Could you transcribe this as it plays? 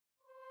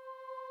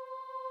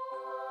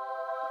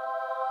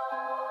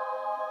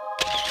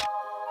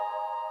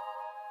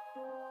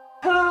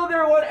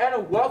everyone,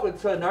 and welcome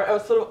to another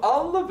episode of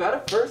All About a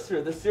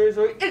Fursuiter, the series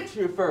where we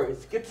interview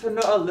furries, get to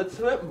know a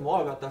little bit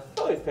more about the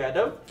furry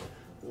fandom,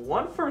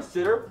 one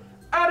fursuiter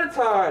at a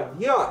time.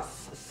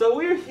 Yes, so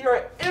we are here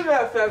at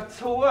MFF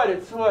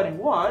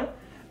 2021,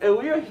 and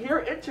we are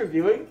here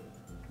interviewing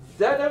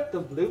Zenith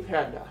the Blue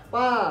Panda.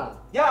 Wow.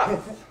 Yes.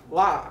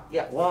 Wow.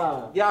 Yes.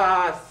 Wow.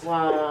 Yes.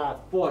 Wow.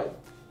 Boy.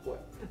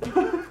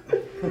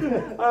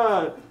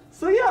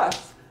 So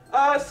yes.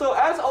 So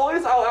as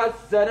always, I'll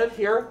ask Zenith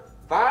here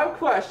 5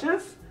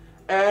 questions,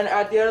 and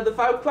at the end of the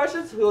 5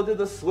 questions, we'll do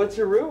the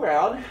switcheroo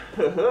round,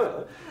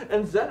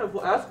 and Zenith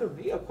will ask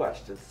me a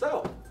question.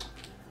 So,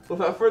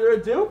 without further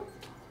ado,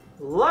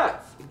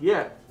 let's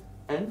get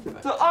into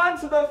it. So on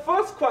to the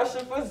first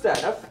question for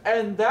Zenith,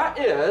 and that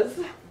is,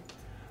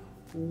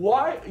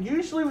 why,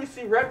 usually we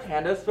see red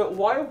pandas, but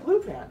why a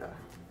blue panda?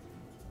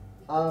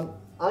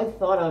 I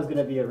thought I was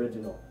gonna be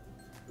original.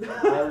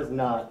 I was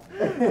not.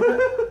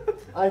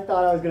 I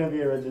thought I was gonna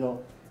be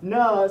original.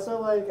 No, so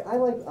like I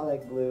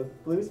like blue.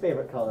 Blue's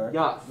favorite color.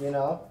 Yes. You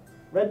know?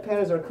 Red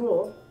pandas are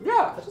cool.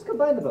 Yeah. Let's just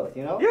combine the both,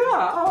 you know? Yeah,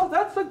 oh,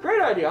 that's a great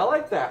idea. I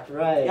like that.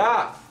 Right.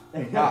 Yes.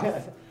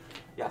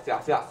 Yes.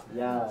 Yes.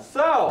 Yeah.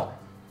 So,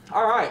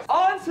 alright,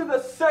 on to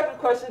the second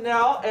question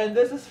now, and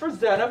this is for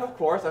Zenith, of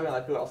course. I mean,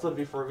 like, who else would it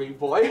be for me,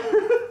 boy?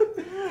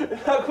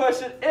 The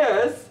question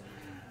is,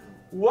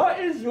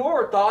 what is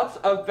your thoughts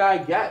of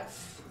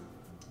baguettes?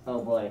 Oh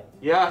boy.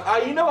 Yeah,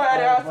 you know I'd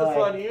ask this boy.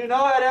 one. You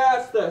know I'd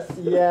ask this.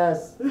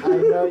 Yes, I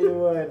know you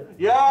would.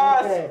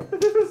 Yes!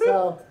 Okay,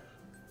 so,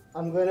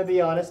 I'm gonna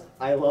be honest,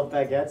 I love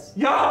baguettes.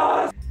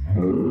 Yes!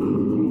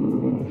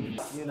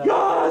 You know,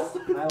 Yes!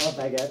 I love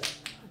baguettes.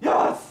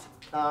 Yes!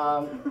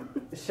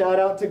 Shout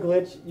out to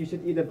Glitch. You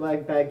should eat a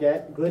black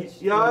baguette. Glitch,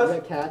 Yes.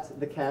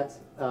 the cat,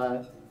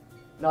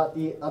 not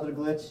the other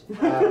Glitch.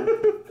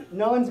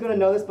 No one's gonna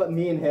know this but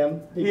me and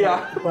him. Because,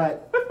 Yeah.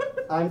 But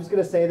I'm just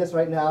gonna say this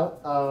right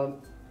now.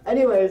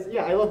 Anyways,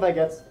 yeah, I love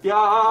baguettes.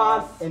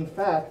 Yes! In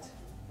fact,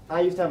 I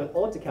used to have an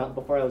alt account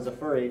before I was a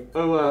furry.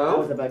 Hello? I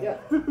was a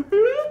baguette.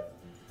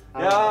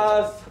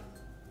 Yes!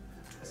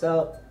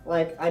 So,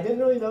 like, I didn't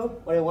really know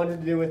what I wanted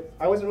to do with.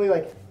 I wasn't really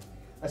like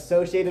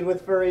associated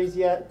with furries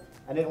yet.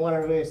 I didn't want to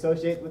really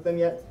associate with them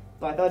yet.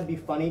 But I thought it'd be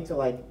funny to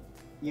like,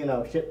 you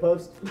know,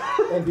 shitpost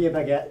and be a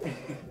baguette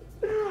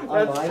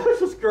online.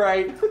 This is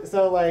great.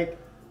 So like,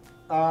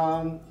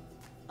 I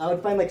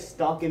would find like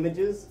stock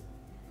images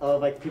of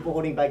like people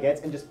holding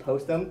baguettes and just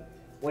post them.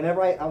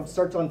 Whenever I would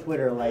search on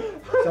Twitter, like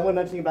someone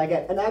mentioning a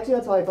baguette, and actually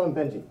that's how I found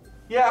Benji.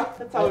 Yeah,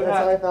 that's how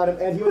I found him,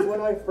 and he was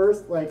one of my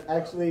first like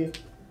actually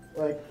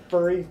like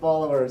furry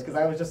followers because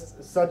I was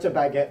just such a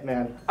baguette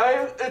man.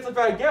 It's a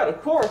baguette,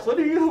 of course. What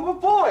are you, a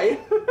boy?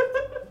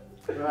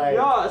 Right.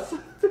 Yes.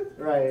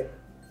 Right.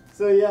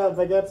 So yeah,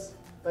 baguettes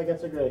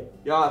are great.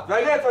 Yes,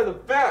 baguettes are the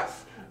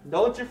best.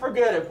 Don't you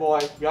forget it,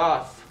 boy.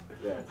 Yes.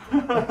 Yeah.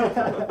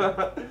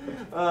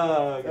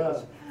 Oh,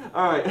 gosh.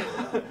 Alright.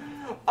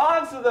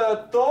 On to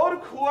the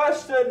third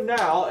question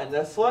now, and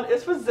this one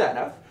is for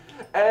Zenith.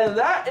 And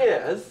that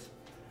is,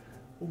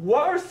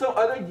 what are some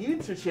other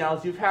YouTube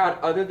channels you've had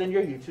other than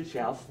your YouTube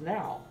channels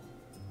now?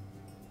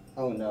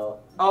 Oh no.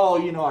 Oh,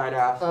 you know I'd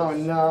ask this. Oh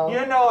no.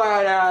 You know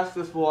I'd ask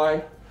this,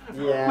 boy.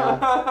 Yeah,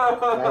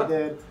 I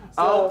did.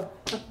 So,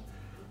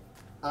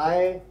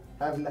 I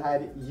haven't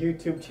had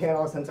YouTube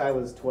channel since I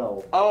was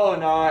 12. Oh,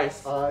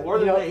 nice. More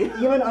than me.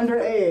 Even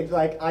underage,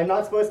 like, I'm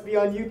not supposed to be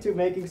on YouTube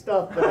making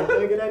stuff, but I'm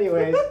doing it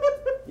anyways,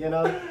 you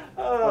know?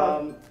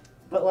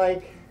 But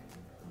like,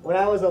 when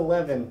I was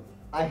 11,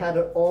 I had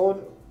an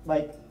old,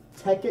 like,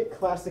 Tekkit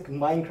Classic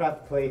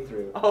Minecraft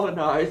playthrough. Oh,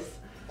 nice.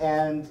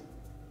 And,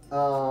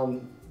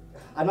 I'm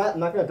not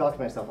gonna dox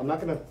myself. I'm not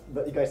gonna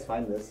let you guys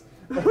find this.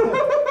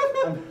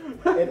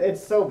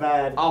 It's so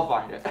bad. I'll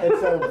find it. It's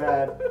so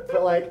bad.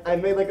 But like, I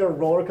made like a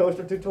roller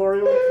coaster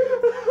tutorial.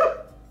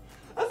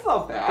 That's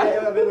not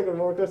bad. I made like a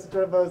roller coaster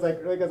tutorial, but I was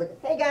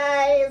like, hey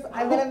guys,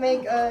 I'm gonna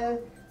make a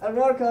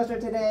roller coaster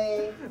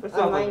today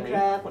on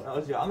Minecraft. When I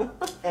was young.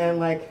 And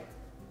like,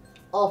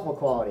 awful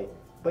quality.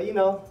 But you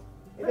know,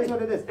 it is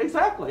what it is.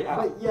 Exactly, yeah.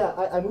 But yeah,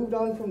 I moved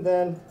on from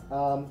then.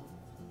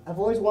 I've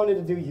always wanted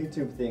to do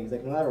YouTube things,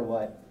 like no matter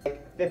what.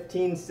 Like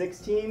 15,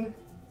 16,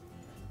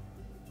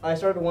 I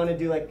started wanting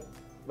to do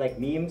like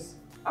memes.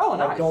 Oh,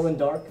 nice. Like Golden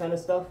Dark kind of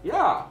stuff.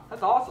 Yeah,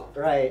 that's awesome.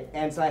 Right,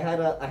 and so I had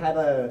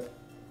a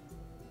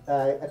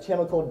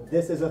channel called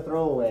This Is a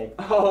Throwaway.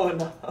 Oh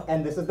no.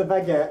 And this is the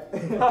baguette.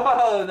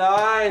 Oh,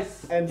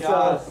 nice. And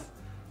yes.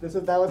 So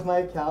that was my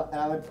account, and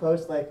I would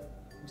post like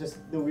just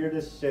the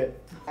weirdest shit.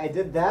 I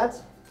did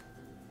that,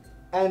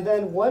 and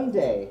then one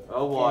day,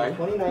 oh boy, in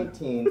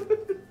 2019,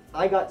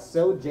 I got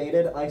so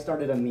jaded I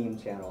started a meme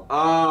channel.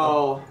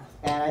 Oh.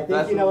 And I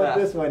think you know what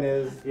this one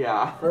is.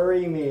 Yeah.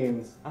 Furry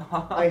memes.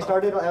 I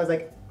was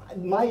like,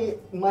 my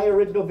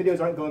original videos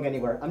aren't going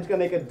anywhere. I'm just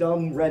gonna make a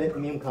dumb Reddit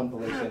meme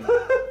compilation.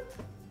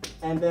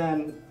 And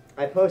then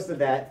I posted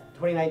that,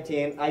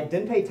 2019. I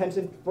didn't pay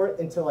attention for it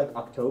until like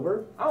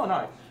October. Oh,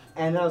 nice.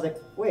 And then I was like,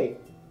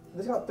 wait,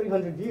 this got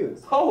 300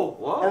 views. Oh,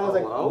 whoa. And I was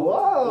like,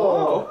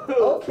 whoa.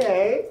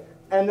 Okay.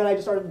 And then I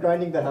just started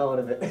grinding the hell out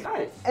of it.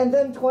 Nice. And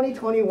then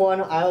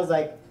 2021, I was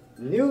like,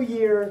 new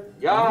year,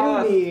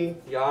 Yes. new me.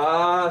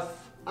 Yes.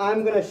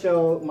 I'm gonna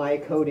show my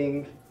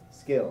coding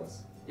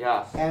skills.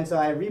 Yes. And so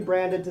I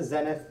rebranded to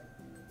Zenith,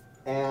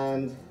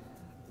 and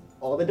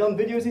all the dumb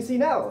videos you see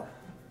now,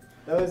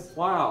 those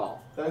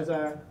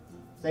are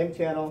same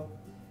channel,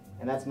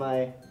 and that's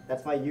my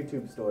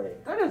YouTube story.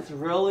 That is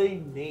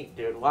really neat,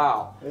 dude.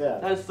 Wow. Yeah.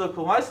 That is so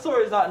cool. My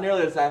story is not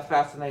nearly as that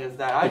fascinating as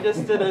that. I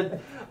just did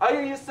I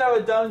used to have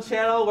a dumb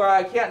channel where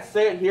I can't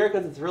say it here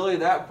because it's really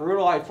that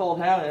brutal. I told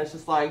him, and it's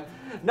just like,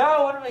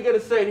 no, when am I going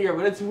to say it here?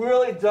 But it's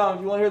really dumb.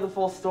 If you want to hear the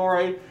full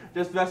story,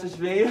 just message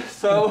me.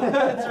 So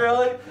it's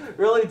really,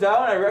 really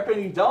dumb, and I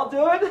recommend you don't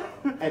do it.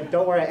 And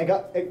don't worry,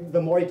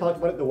 the more you talked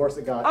about it, the worse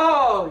it got.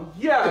 Oh,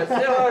 yes,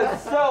 it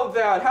was so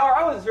bad. However,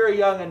 I was very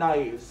young and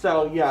naive,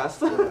 so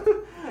yes.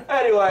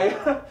 Anyway,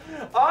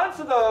 on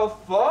to the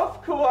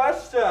fourth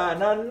question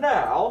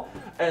now,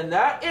 and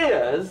that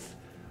is,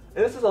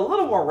 this is a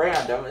little more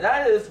random, and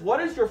that is, what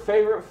is your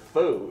favorite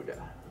food?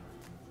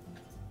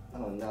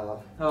 Oh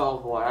no. Oh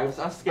boy, I'm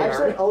scared. I've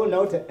said oh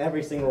no to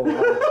every single one.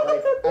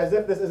 Like, as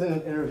if this isn't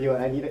an interview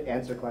and I need to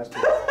answer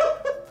questions.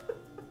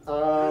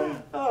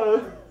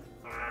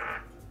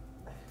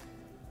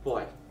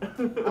 Boy.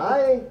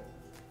 I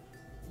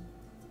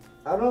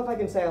don't know if I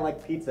can say I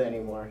like pizza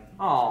anymore.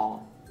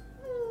 Oh.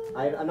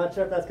 I'm not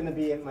sure if that's gonna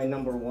be my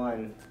number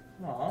one.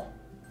 Aw.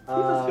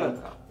 Pizza's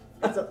good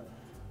though.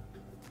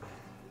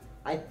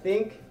 I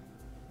think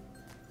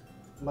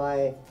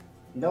my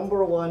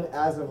number one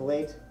as of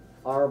late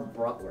are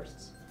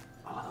bratwursts.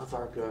 Oh, those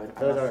are good.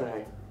 Those I must are.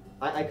 say.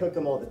 I cook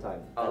them all the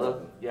time. Oh, those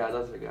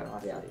are good. I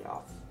must say, yeah.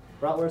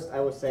 Bratwurst,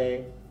 I would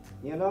say,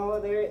 you know,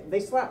 they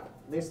slap.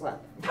 They slap.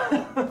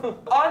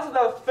 On to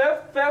the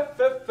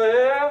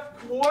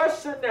fifth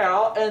question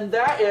now, and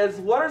that is,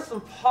 what are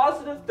some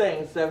positive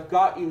things that have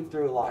got you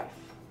through life?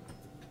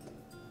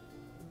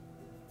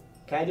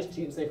 Can I just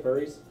cheat and say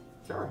furries?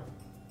 Sure.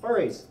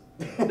 Furries.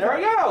 There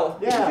we go.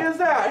 Yeah. Easy as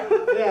that.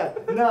 Yeah.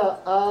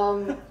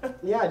 No.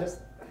 Yeah.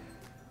 Just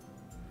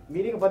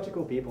meeting a bunch of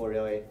cool people,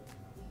 really.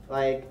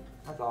 Like.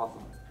 That's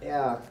awesome.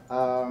 Yeah.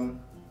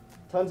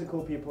 Tons of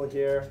cool people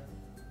here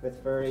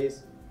with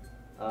furries.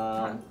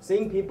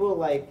 Seeing people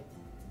like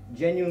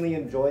genuinely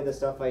enjoy the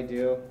stuff I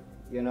do,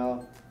 you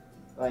know,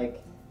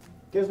 like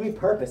gives me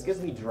purpose, gives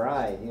me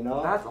drive, you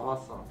know. That's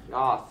awesome.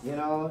 Yes. You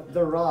know,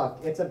 The Rock.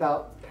 It's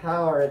about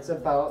power. It's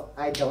about,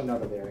 I don't know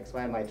the lyrics.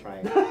 Why am I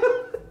trying?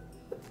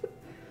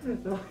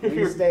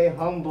 We stay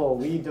humble.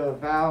 We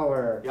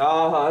devour.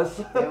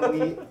 Yes. And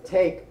we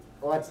take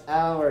what's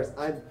ours.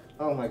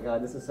 Oh my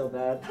God, this is so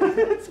bad.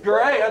 It's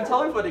great. I'm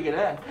totally putting it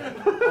in.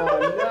 Oh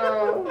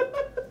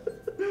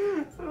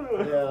no.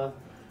 Yeah.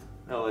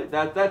 No, like,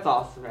 that's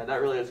awesome, man. That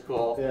really is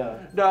cool. Yeah.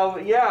 No,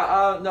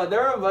 yeah, no,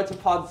 there are a bunch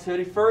of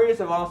positivity. Furries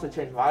have honestly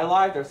changed my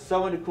life. There's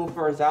so many cool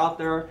furries out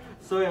there,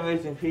 so many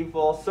amazing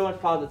people, so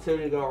much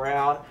positivity to go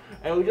around,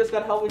 and we just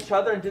gotta help each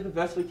other and do the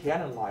best we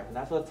can in life, and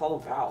that's what it's all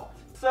about.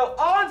 So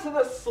on to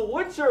the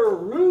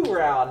switcheroo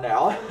round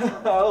now.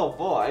 Oh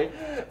boy.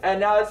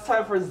 And now it's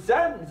time for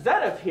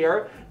Zenith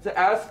here to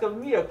ask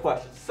me a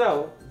question.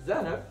 So,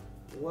 Zenith,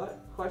 what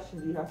question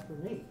do you have for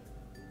me?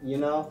 You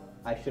know,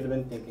 I should have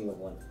been thinking of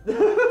one.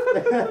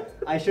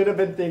 I should have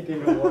been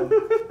thinking of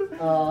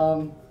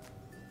one.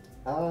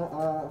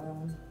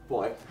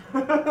 Boy.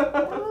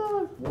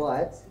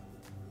 What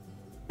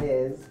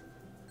is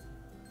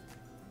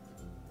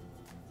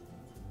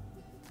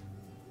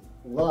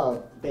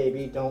love,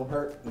 baby, don't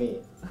hurt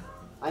me?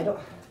 I don't...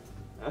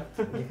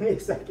 Give me a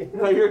second.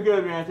 No, you're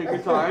good, man. Take your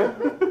time.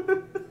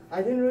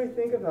 I didn't really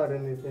think about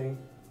anything.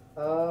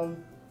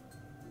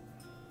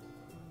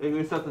 It could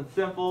be something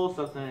simple,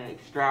 something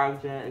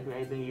extravagant, it could be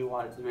anything you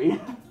want it to be.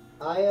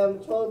 I am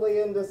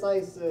totally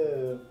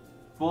indecisive.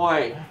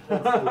 Boy.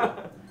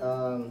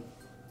 I'm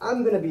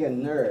gonna be a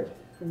nerd.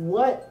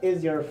 What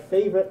is your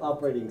favorite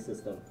operating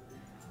system?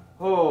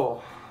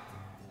 Oh,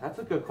 that's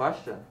a good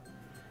question.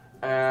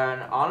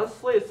 And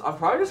honestly, I'm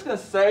probably just gonna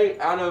say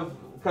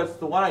because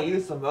the one I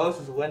use the most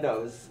is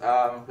Windows.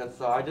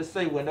 So I just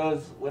say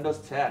Windows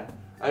 10.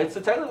 It's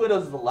technically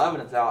Windows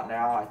 11 is out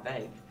now, I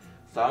think.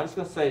 So I'm just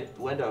gonna say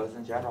Windows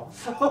in general.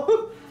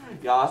 So,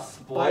 yes,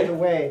 boy. By the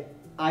way,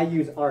 I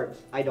use Arch.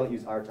 I don't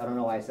use Arch. I don't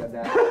know why I said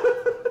that.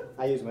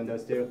 I use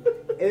Windows too.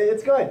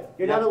 It's good.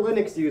 You're not a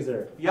Linux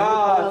user.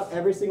 Yes.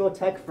 Every single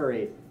tech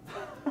furry.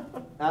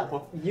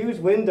 Use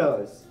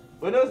Windows.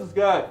 Windows is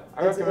good.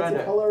 I recommend it. It's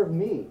the color of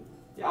me.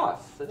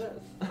 Yes, it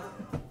is.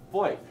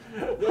 Boy.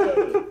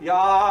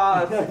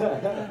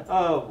 Yes.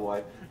 Oh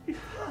boy.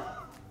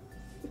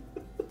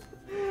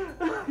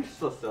 You're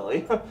so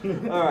silly.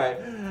 Alright.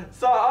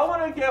 So I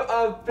want to give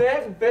a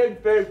big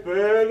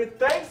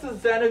thanks to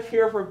Zenith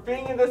here for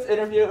being in this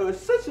interview. It was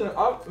such an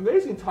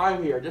amazing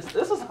time here. This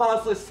was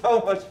honestly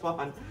so much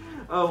fun.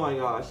 Oh my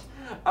gosh.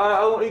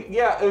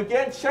 Yeah,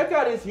 again, check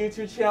out his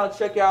YouTube channel.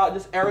 Check out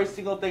just every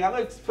single thing. I'm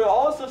going to put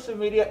all the social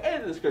media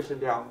in the description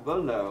down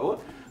below.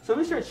 So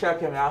be sure to check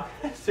him out.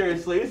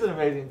 Seriously, he's an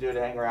amazing dude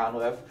to hang around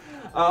with.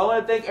 I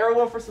want to thank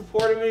everyone for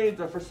supporting me,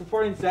 for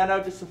supporting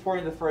Zenith, just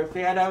supporting the furry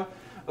fandom.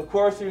 Of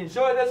course, if you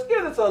enjoyed this,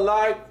 give this a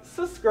like,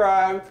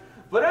 subscribe.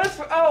 But as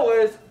for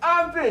always,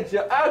 I'm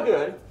Benji. I'm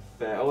good.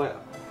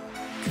 Farewell.